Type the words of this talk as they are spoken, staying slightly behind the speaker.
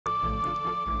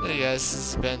Hey guys, this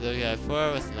is Bando Guy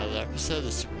 4 with another episode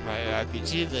of Super Mario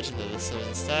RPG Legend of the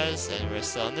Seven Stars, and we're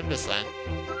still on Nimbus Land.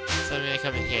 So I'm gonna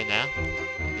come in here now.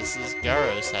 And this is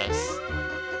Garo's house.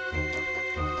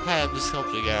 Hi, I'm the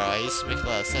sculptor Garo. I used to make a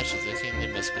lot of statues of King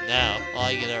Nimbus, but now all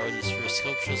I get are orders for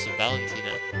sculptures of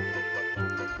Valentina.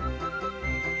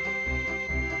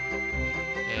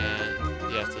 And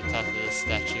you have to talk to this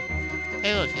statue.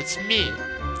 Hey look, it's me!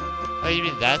 Oh, you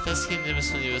mean that? That's King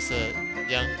Nimbus when he was a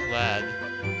young lad.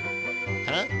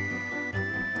 Huh?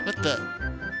 What the?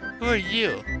 Who are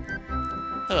you?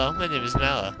 Hello, my name is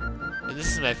Mallow, and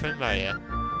this is my friend Mario.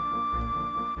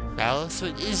 Mallow, so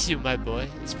it is you, my boy.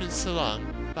 It's been so long.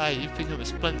 Bye, you've become a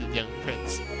splendid young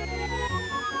prince.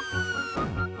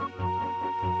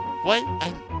 What?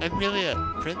 I'm really a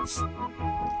prince?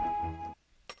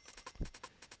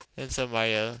 And so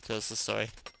Mario tells the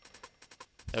story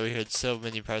that we heard so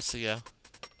many parts ago.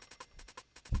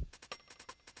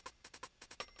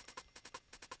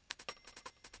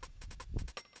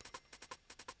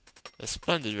 A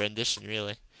splendid rendition,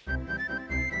 really.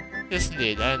 Yes,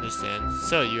 indeed, I understand.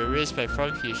 So, you were raised by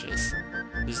Frog Fuchsias.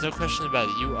 There's no question about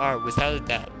it. You are, without a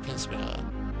doubt, Prince Mallow.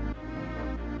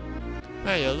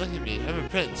 Mario, look at me. I'm a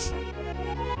prince.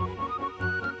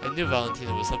 I knew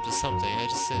Valentina was up to something. I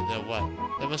just didn't know what.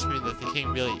 That must mean that the king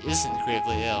really isn't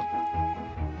gravely ill.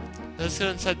 Let's go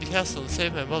inside the castle and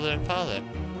save my mother and father.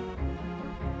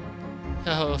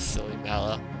 Oh, silly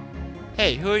Mallow.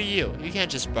 Hey, who are you? You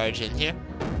can't just barge in here.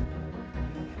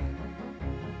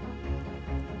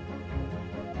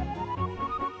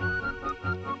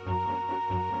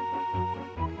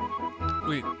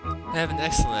 Wait, I have an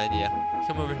excellent idea.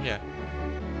 Come over here.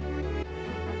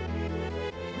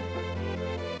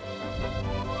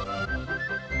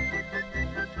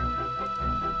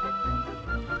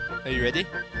 Are you ready?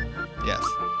 Yes.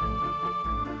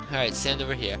 Alright, stand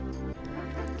over here.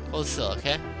 Hold still,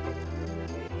 okay?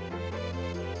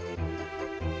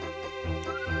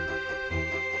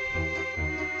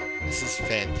 This is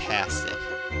fantastic.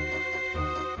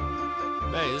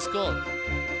 Right, it's gold.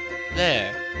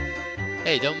 There.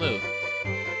 Hey, don't move.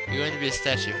 You're going to be a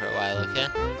statue for a while, okay?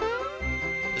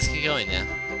 Let's get going now.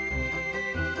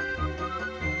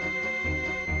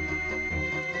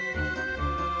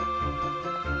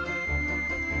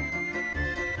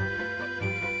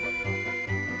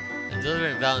 I'm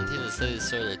delivering Valentina's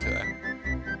latest order to her.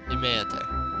 You may enter.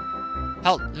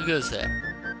 Halt! Who goes there?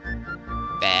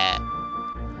 Bad.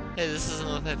 Hey, this doesn't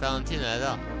look like Valentina at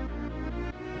all.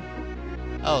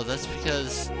 Oh, that's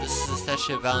because this is a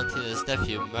statue of Valentina's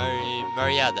nephew,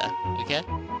 Mariada, okay?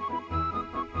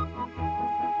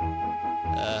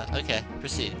 Okay,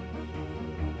 proceed.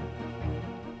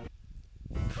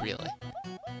 Really?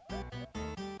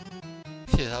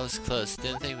 Phew, that was close.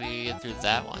 Didn't think we could get through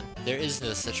that one. There is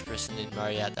no such person named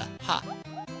Mariada. Ha!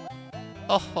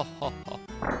 Oh ho ho ho.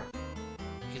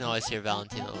 You can always hear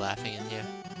Valentina laughing in here.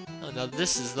 Oh, now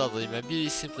this is lovely. My beauty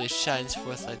simply shines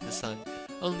forth like the sun.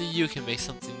 Only you can make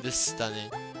something this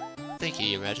stunning. Thank you,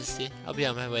 Your Majesty. I'll be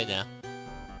on my way now.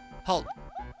 Halt!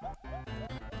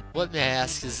 What, may I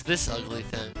ask, is this ugly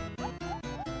thing?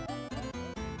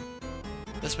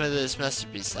 That's my latest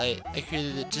masterpiece. I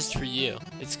created it just for you.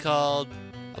 It's called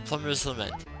A Plumber's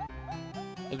Lament.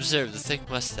 Observe the thick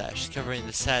mustache covering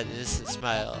the sad, innocent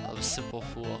smile of a simple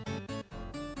fool.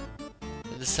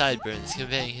 And the sideburns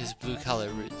conveying his blue-collar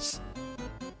roots.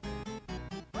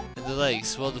 And the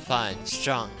legs, well-defined,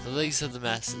 strong, the legs of the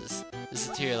masses. Is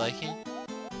it to your liking?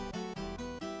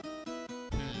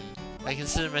 I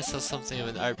consider myself something of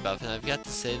an art buff, and I've got to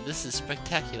say, this is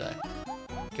spectacular.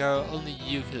 Garo, only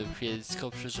you could have created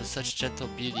sculptures with such gentle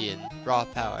beauty and raw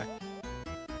power.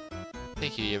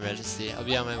 Thank you, Your Majesty. I'll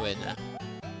be on my way now.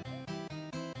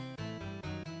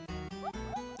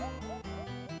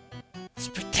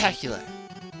 Spectacular!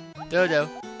 Dodo!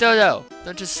 Dodo!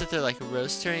 Don't just sit there like a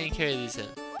roast. Hurry and carry these in.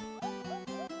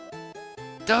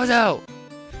 Dodo!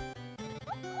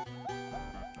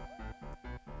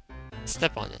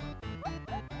 Step on it.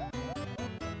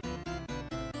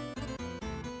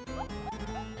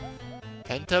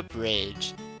 Pent-up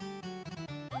rage.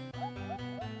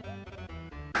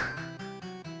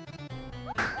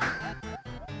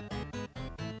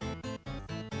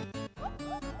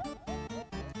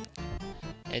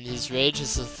 And his rage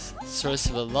is the source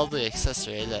of a lovely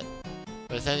accessory that,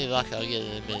 with any luck, I'll get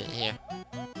in a minute here.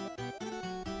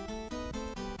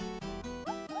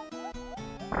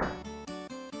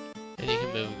 And you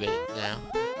can move a bit now.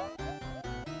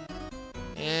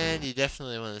 And you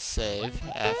definitely want to save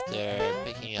after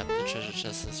picking up the treasure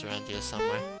chest that's around here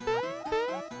somewhere.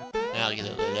 And I'll get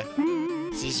it later.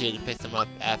 It's easier to pick them up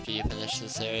after you finish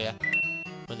this area,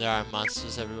 when there are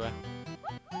monsters everywhere.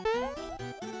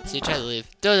 So you try to leave.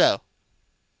 Dodo!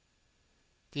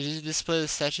 Did you display the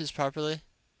statues properly?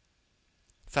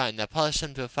 Fine, now polish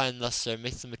them to a fine luster and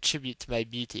make them a tribute to my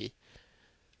beauty.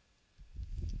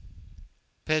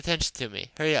 Pay attention to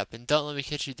me. Hurry up, and don't let me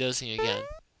catch you dozing again.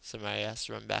 So Mario has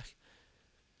to run back.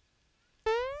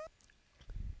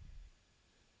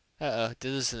 Uh-oh,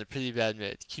 Dodo's in a pretty bad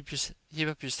mood. Keep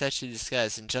up your statue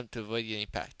disguise and jump to avoid getting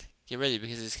packed. Get ready,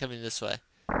 because he's coming this way.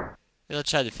 He'll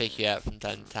try to fake you out from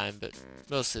time to time, but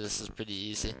mostly this is pretty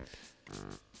easy.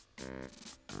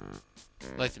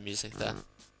 I like the music, though.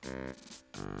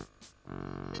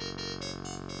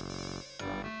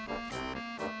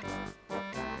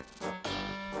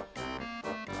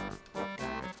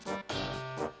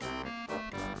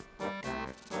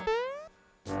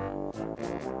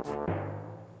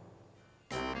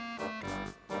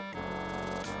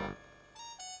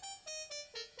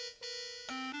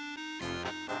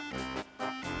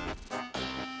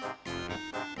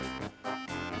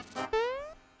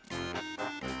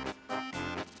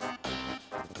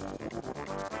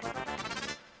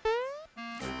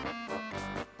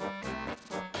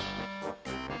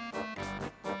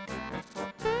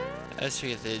 I always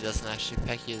forget that he doesn't actually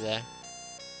peck you there.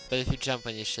 But if you jump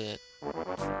when you shouldn't.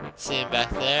 See him back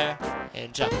there,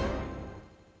 and jump.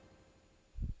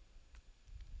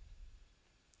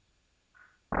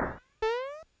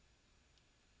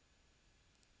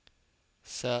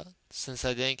 So, since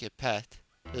I didn't get pecked,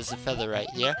 there's a feather right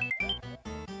here.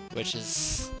 Which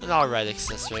is an alright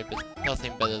accessory, but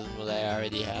nothing better than what I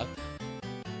already have.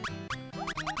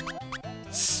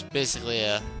 It's basically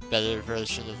a better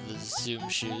version of the Zoom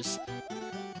shoes.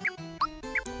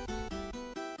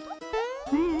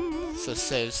 So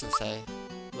save, since I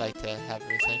like to have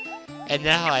everything. And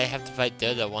now I have to fight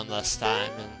Dodo one last time,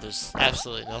 and there's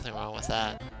absolutely nothing wrong with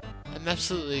that. I'm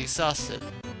absolutely exhausted.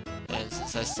 And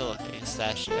since I still look like a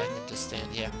statue, I can just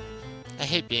stand here. I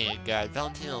hate being a guard.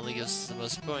 Valentino only gives us the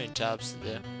most boring jobs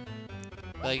to do.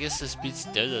 But I guess this beats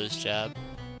Dodo's job.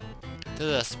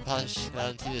 Dodo has to polish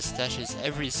Valentino's statues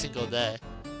every single day.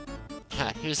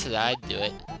 Ha, here's how I'd do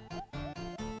it.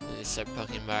 Then you start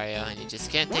poking Mario, and you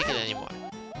just can't take it anymore.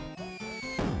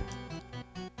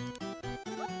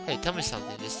 Hey, tell me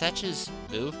something. Do statues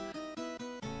move?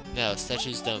 No,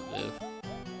 statues don't move.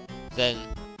 Then,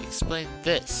 explain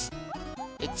this.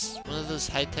 It's one of those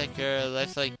high-tech or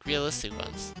lifelike realistic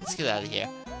ones. Let's get out of here.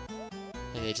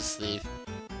 And they just leave.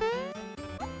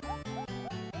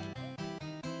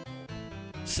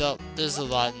 So, there's a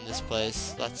lot in this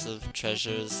place. Lots of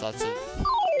treasures, lots of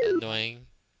annoying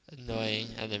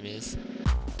enemies.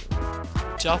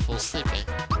 Jawful's sleeping.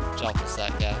 Jawful's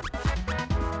that guy.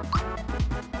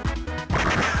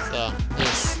 So,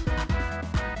 there's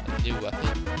a new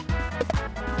weapon,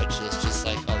 which is just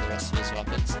like all the rest of his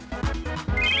weapons.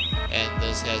 And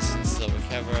those guys can still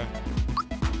recover.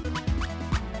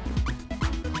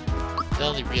 The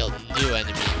only real new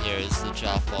enemy here is the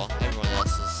Jawful. Everyone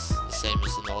else is the same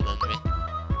as an old enemy.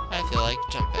 I feel like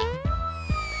jumping.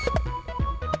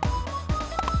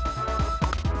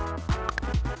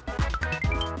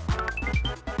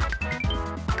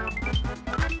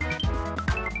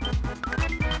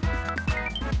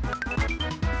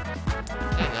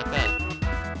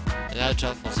 Now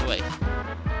Jawful's awake.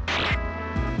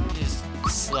 He's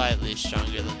slightly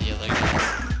stronger than the other guys,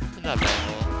 but not by a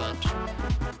whole bunch.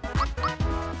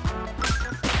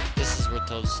 This is where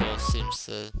Toadstool seems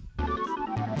to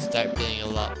start being a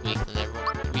lot weaker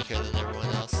than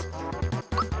everyone else.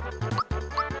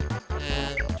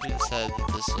 And we decided that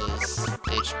this was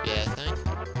HB, I think.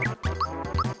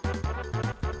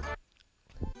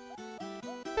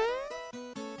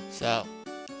 So,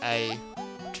 I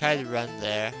try to run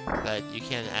there, but you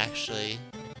can't actually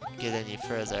get any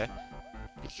further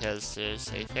because there's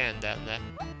a fan down there.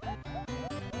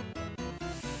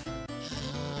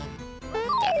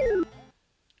 There.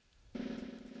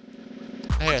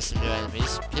 Here are some new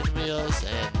enemies, Pinwheels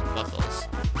and Muckles.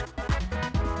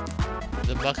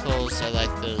 The Muckles are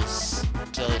like those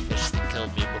jellyfish that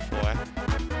killed me before,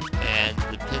 and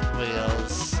the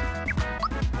Pinwheels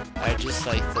are just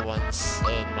like the ones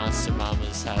in Monster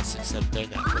Mama's house, except they're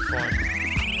not reformed.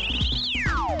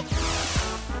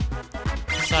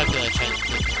 So I feel like trying to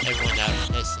take everyone out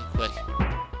nice and quick.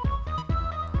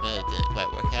 But it didn't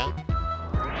quite work out.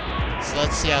 So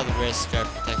let's see how the rare scarf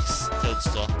protects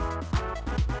Toadstool.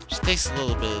 She takes a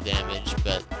little bit of damage,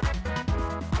 but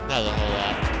not a whole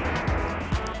lot.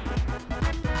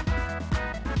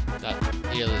 Not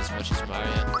nearly as much as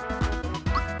Mario.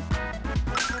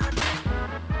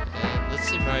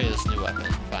 See Mario's new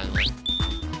weapon, finally.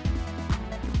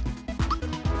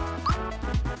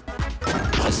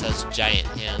 He just has giant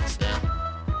hands now.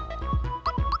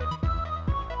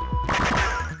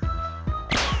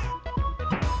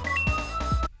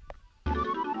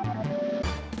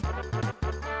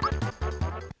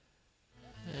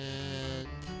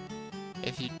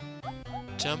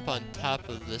 jump on top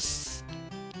of this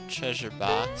treasure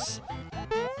box.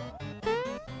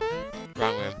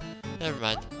 Wrong room. Never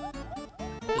mind.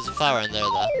 There's a flower in there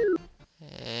though.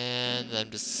 And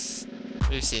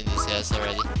we've seen these guys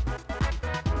already.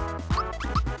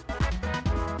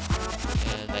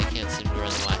 And I can't seem to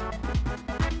run away.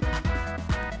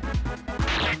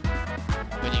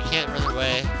 When you can't run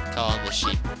away, call on the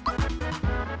sheep.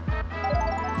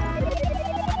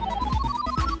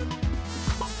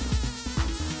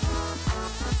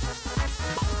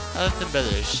 I like them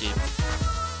better as sheep.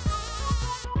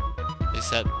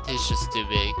 Except he's just too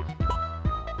big.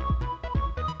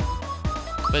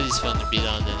 But he's fun to beat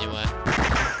on anyway.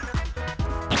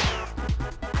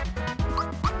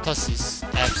 Plus he's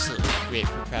absolutely great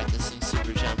for practicing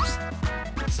super jumps,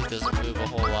 because he doesn't move a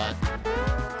whole lot.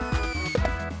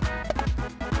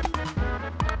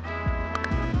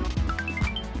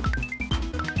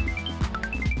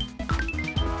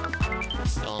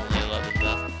 Still only 11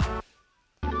 though.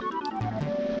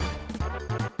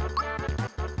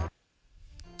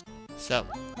 So,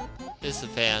 here's the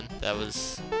fan that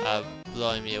was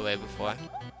blowing me away before.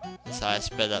 So I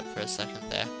sped up for a second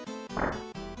there.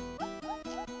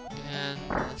 And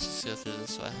let's just go through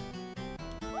this way.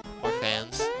 More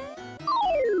fans.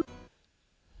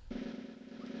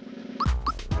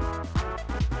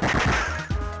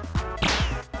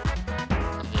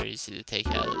 And they're easy to take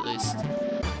out at least.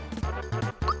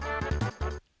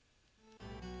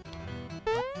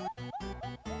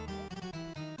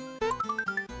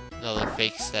 Another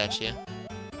fake statue.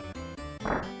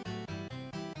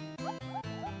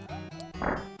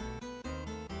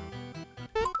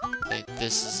 I think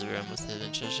this is the room with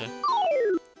hidden treasure.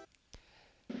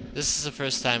 This is the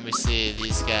first time we see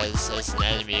these guys as an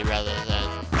enemy rather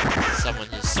than someone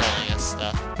who's selling us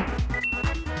stuff.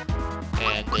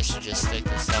 And they should just stick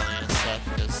to selling us stuff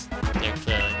because they're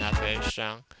clearly not very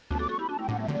strong.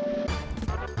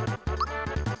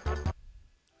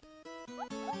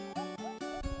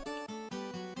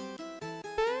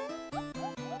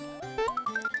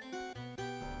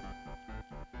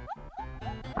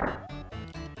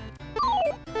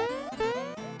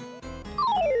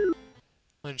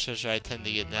 One treasure I tend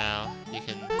to get now, you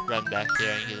can run back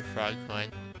here and get a frog coin.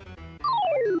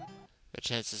 But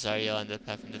chances are you'll end up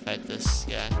having to fight this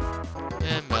guy.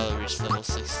 And Mallow reached level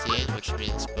 16, which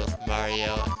means both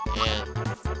Mario and,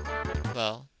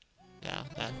 well, no,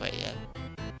 not quite yet.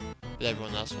 But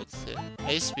everyone else will too.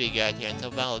 I used to be a guard here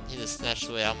until Valentina snatched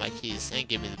away all my keys and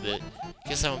gave me the boot.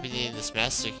 Guess I won't be needing this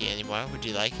master key anymore. Would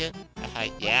you like it?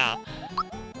 Yeah.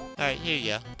 Alright, here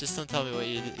you go. Just don't tell me what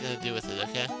you're gonna do with it,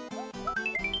 okay?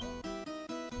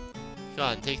 Go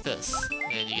on, take this.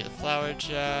 And you get a flower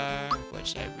jar,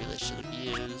 which I really should have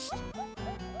used.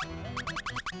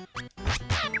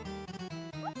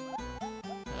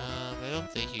 I don't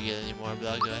think you get any more, but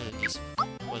I'll go ahead and use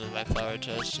one of my flower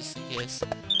jars just in case.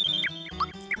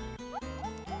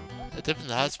 A dip in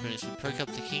the hot springs would perk up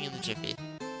the king in the jiffy.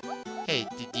 Hey,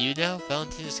 did you know?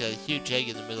 Valentina's got a huge egg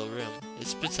in the middle room. It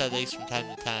spits out eggs from time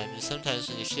to time, and sometimes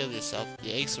when you shield yourself,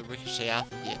 the eggs will ricochet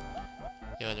off of you.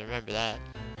 You want to remember that.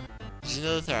 Did you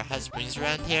know that there are hot springs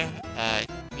around here?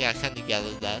 Yeah, I kinda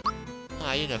gathered that.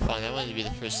 Aw, you're no fun. I wanted to be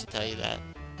the first to tell you that.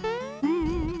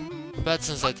 But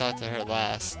since I talked to her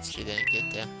last, she didn't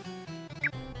get to.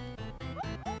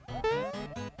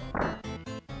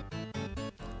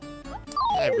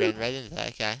 I ran right into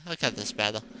that guy. I'll cut this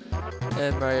battle.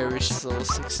 And Mario reaches level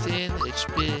 16,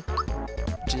 HP.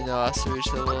 Gino also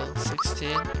reached level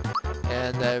 16.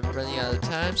 And I'm running out of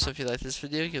time, so if you like this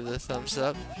video, give it a thumbs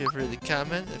up. Feel free to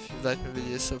comment. If you've liked my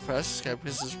video so far, subscribe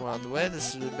because there's more on the way.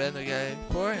 This has been the guy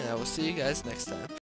 4, and I will see you guys next time.